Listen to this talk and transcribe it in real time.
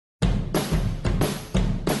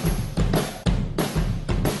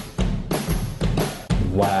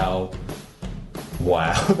wow.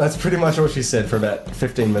 Wow. That's pretty much all she said for about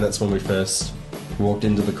 15 minutes when we first walked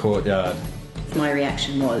into the courtyard. My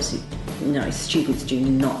reaction was, students do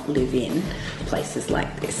not live in places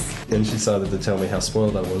like this. And she started to tell me how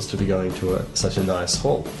spoiled I was to be going to such a nice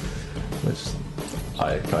hall, which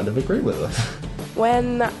I kind of agree with her.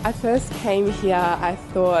 When I first came here, I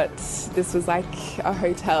thought this was like a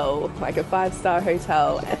hotel, like a 5-star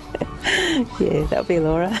hotel. Yeah, that'll be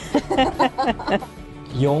Laura.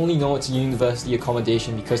 You only know it's university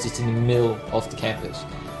accommodation because it's in the middle of the campus.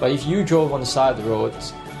 But if you drove on the side of the road,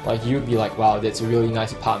 you'd be like, wow, that's a really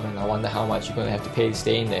nice apartment. I wonder how much you're going to have to pay to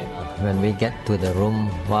stay in there. When we get to the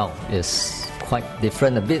room, wow, it's quite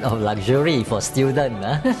different, a bit of luxury for students.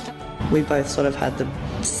 Huh? We both sort of had the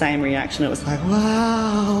same reaction. It was like,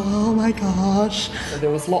 wow, oh my gosh. There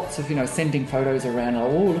was lots of, sending photos around. Oh,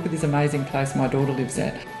 look at this amazing place my daughter lives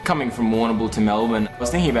at. Coming from Warrnambool to Melbourne, I was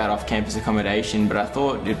thinking about off-campus accommodation, but I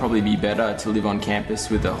thought it'd probably be better to live on campus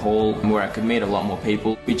with a hall where I could meet a lot more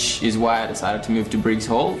people, which is why I decided to move to Briggs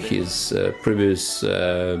Hall. His previous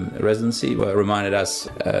residency reminded us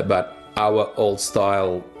about our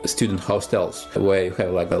old-style student hostels, where you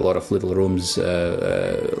have like a lot of little rooms,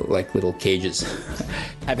 like little cages.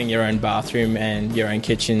 Having your own bathroom and your own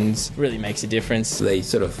kitchens really makes a difference. They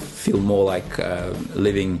sort of feel more like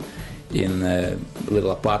living in a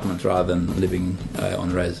little apartment rather than living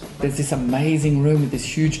on res. There's this amazing room with this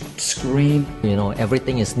huge screen.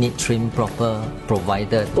 Everything is neat, trim, proper,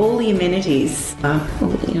 provided. All the amenities are,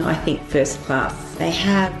 I think first class. They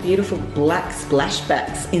have beautiful black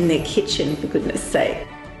splashbacks in their kitchen, for goodness sake.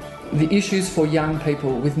 The issues for young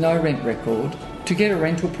people with no rent record, to get a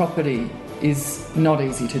rental property is not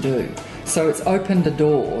easy to do. So it's opened the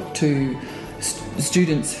door to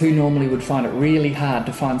students who normally would find it really hard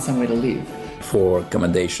to find somewhere to live. For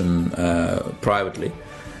accommodation privately,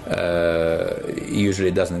 usually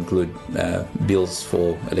it doesn't include bills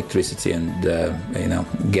for electricity and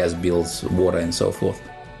gas bills, water and so forth.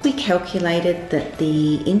 We calculated that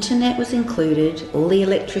the internet was included, all the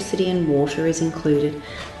electricity and water is included,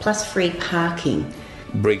 plus free parking.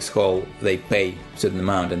 Briggs Hall, they pay a certain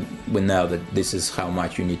amount, and we know that this is how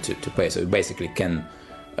much you need to pay. So you basically can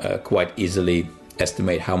quite easily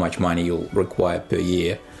estimate how much money you'll require per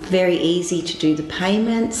year. Very easy to do the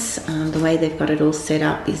payments. The way they've got it all set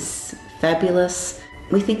up is fabulous.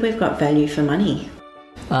 We think we've got value for money.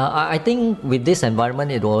 I think with this environment,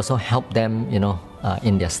 it will also help them,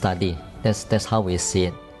 in their study. That's how we see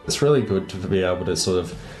it. It's really good to be able to sort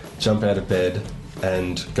of jump out of bed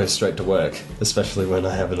and go straight to work, especially when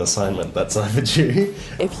I have an assignment that's overdue.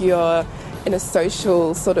 If you're in a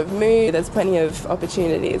social sort of mood, there's plenty of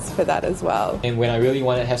opportunities for that as well. And when I really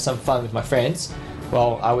want to have some fun with my friends,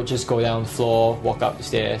 well, I would just go down the floor, walk up the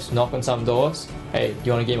stairs, knock on some doors. Hey, do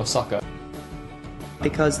you want a game of soccer?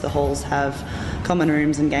 Because the halls have common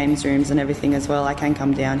rooms and games rooms and everything as well, I can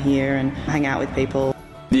come down here and hang out with people.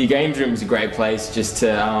 The games room is a great place just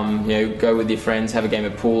to go with your friends, have a game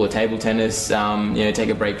of pool or table tennis, take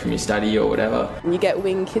a break from your study or whatever. You get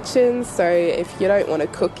wing kitchens, so if you don't want to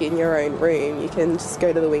cook in your own room, you can just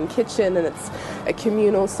go to the wing kitchen and it's a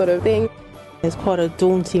communal sort of thing. It's quite a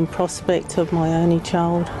daunting prospect of my only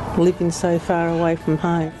child living so far away from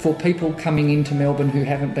home. For people coming into Melbourne who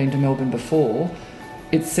haven't been to Melbourne before,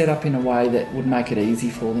 it's set up in a way that would make it easy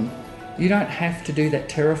for them. You don't have to do that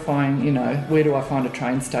terrifying, where do I find a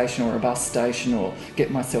train station or a bus station or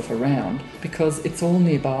get myself around, because it's all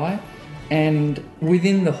nearby, and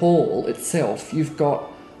within the hall itself you've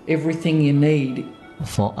got everything you need.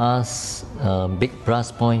 For us, big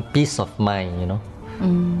plus point, peace of mind,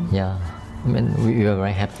 Yeah, we were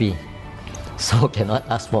very happy, so cannot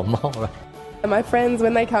ask for more, right? And my friends,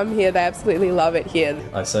 when they come here, they absolutely love it here.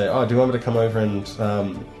 I say, do you want me to come over and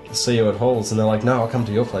see you at halls? And they're like, no, I'll come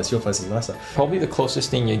to your place is nicer. Probably the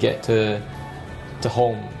closest thing you get to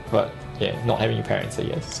home, but yeah, not having your parents, I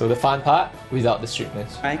guess. So the fun part, without the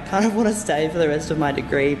strictness. I kind of want to stay for the rest of my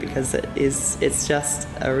degree because it's just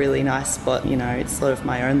a really nice spot, It's sort of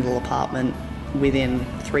my own little apartment within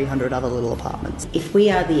 300 other little apartments. If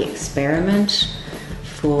we are the experiment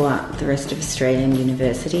for the rest of Australian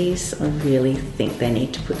universities, I really think they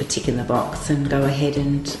need to put the tick in the box and go ahead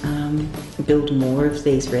and build more of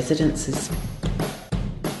these residences.